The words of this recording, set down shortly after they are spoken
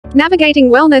Navigating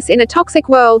wellness in a toxic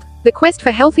world, the quest for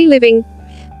healthy living.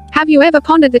 Have you ever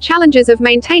pondered the challenges of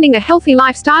maintaining a healthy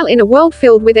lifestyle in a world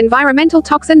filled with environmental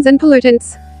toxins and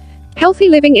pollutants? Healthy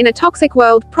living in a toxic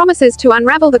world promises to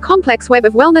unravel the complex web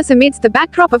of wellness amidst the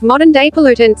backdrop of modern-day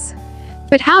pollutants.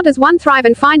 But how does one thrive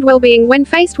and find well-being when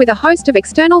faced with a host of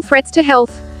external threats to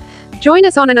health? Join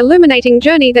us on an illuminating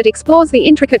journey that explores the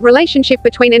intricate relationship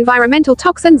between environmental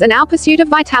toxins and our pursuit of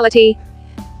vitality.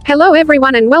 Hello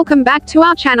everyone and welcome back to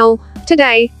our channel.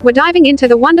 Today, we're diving into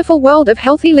the wonderful world of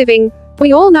healthy living.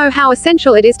 We all know how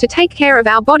essential it is to take care of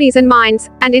our bodies and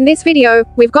minds, and in this video,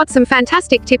 we've got some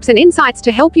fantastic tips and insights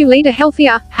to help you lead a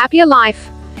healthier, happier life.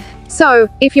 So,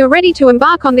 if you're ready to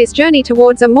embark on this journey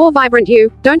towards a more vibrant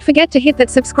you, don't forget to hit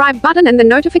that subscribe button and the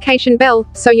notification bell,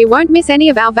 so you won't miss any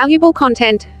of our valuable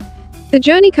content. The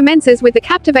journey commences with the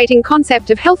captivating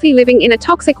concept of healthy living in a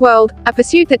toxic world, a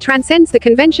pursuit that transcends the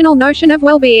conventional notion of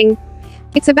well-being.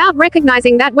 It's about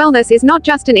recognizing that wellness is not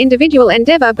just an individual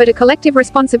endeavor but a collective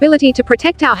responsibility to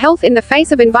protect our health in the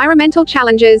face of environmental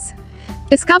challenges.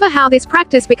 Discover how this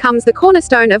practice becomes the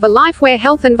cornerstone of a life where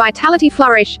health and vitality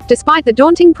flourish, despite the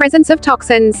daunting presence of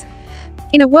toxins.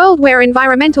 In a world where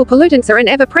environmental pollutants are an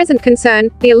ever-present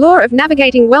concern, the allure of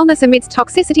navigating wellness amidst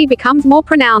toxicity becomes more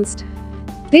pronounced.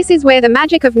 This is where the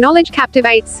magic of knowledge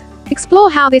captivates.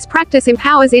 Explore how this practice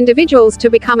empowers individuals to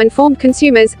become informed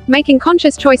consumers, making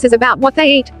conscious choices about what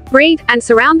they eat, breathe, and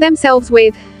surround themselves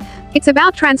with. It's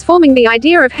about transforming the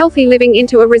idea of healthy living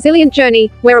into a resilient journey,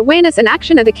 where awareness and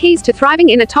action are the keys to thriving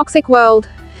in a toxic world.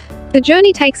 The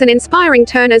journey takes an inspiring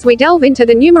turn as we delve into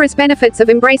the numerous benefits of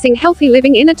embracing healthy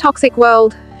living in a toxic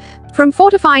world. From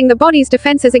fortifying the body's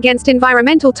defenses against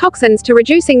environmental toxins to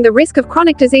reducing the risk of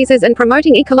chronic diseases and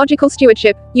promoting ecological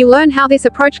stewardship, you learn how this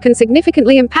approach can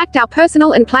significantly impact our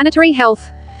personal and planetary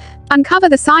health. Uncover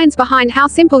the science behind how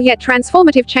simple yet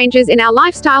transformative changes in our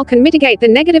lifestyle can mitigate the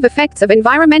negative effects of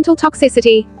environmental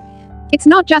toxicity. It's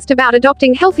not just about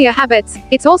adopting healthier habits,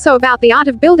 it's also about the art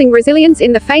of building resilience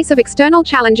in the face of external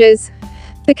challenges.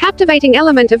 The captivating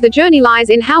element of the journey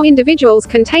lies in how individuals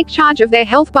can take charge of their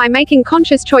health by making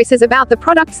conscious choices about the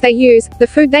products they use, the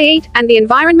food they eat, and the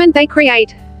environment they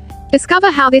create.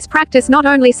 Discover how this practice not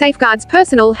only safeguards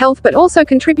personal health but also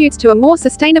contributes to a more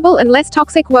sustainable and less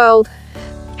toxic world.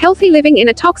 Healthy living in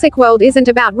a toxic world isn't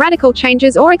about radical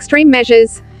changes or extreme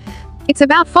measures. It's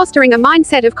about fostering a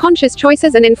mindset of conscious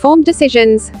choices and informed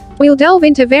decisions. We'll delve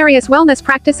into various wellness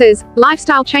practices,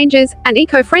 lifestyle changes, and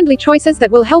eco-friendly choices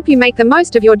that will help you make the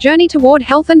most of your journey toward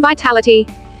health and vitality.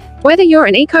 Whether you're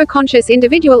an eco-conscious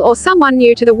individual or someone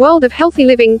new to the world of healthy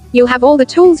living, you'll have all the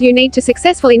tools you need to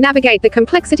successfully navigate the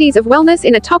complexities of wellness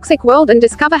in a toxic world and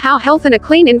discover how health and a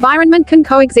clean environment can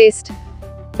coexist.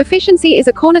 Efficiency is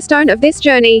a cornerstone of this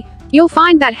journey. You'll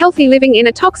find that healthy living in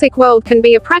a toxic world can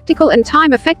be a practical and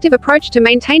time-effective approach to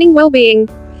maintaining well-being.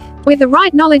 With the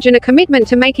right knowledge and a commitment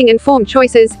to making informed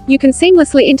choices, you can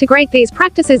seamlessly integrate these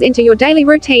practices into your daily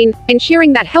routine,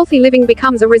 ensuring that healthy living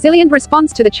becomes a resilient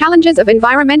response to the challenges of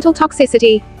environmental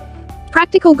toxicity.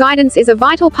 Practical guidance is a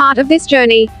vital part of this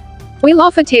journey. We'll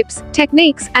offer tips,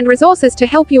 techniques, and resources to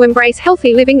help you embrace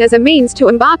healthy living as a means to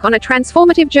embark on a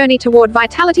transformative journey toward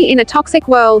vitality in a toxic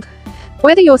world.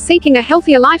 Whether you're seeking a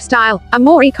healthier lifestyle, a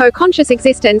more eco-conscious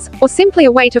existence, or simply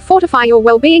a way to fortify your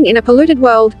well-being in a polluted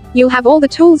world, you'll have all the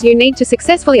tools you need to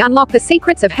successfully unlock the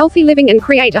secrets of healthy living and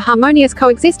create a harmonious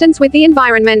coexistence with the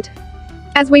environment.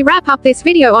 As we wrap up this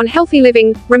video on healthy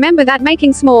living, remember that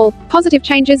making small, positive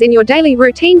changes in your daily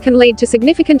routine can lead to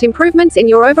significant improvements in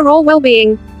your overall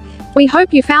well-being. We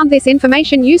hope you found this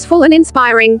information useful and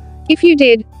inspiring. If you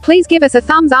did, please give us a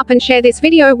thumbs up and share this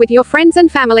video with your friends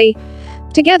and family.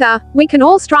 Together, we can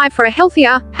all strive for a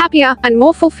healthier, happier, and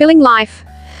more fulfilling life.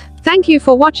 Thank you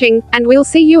for watching, and we'll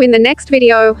see you in the next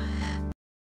video.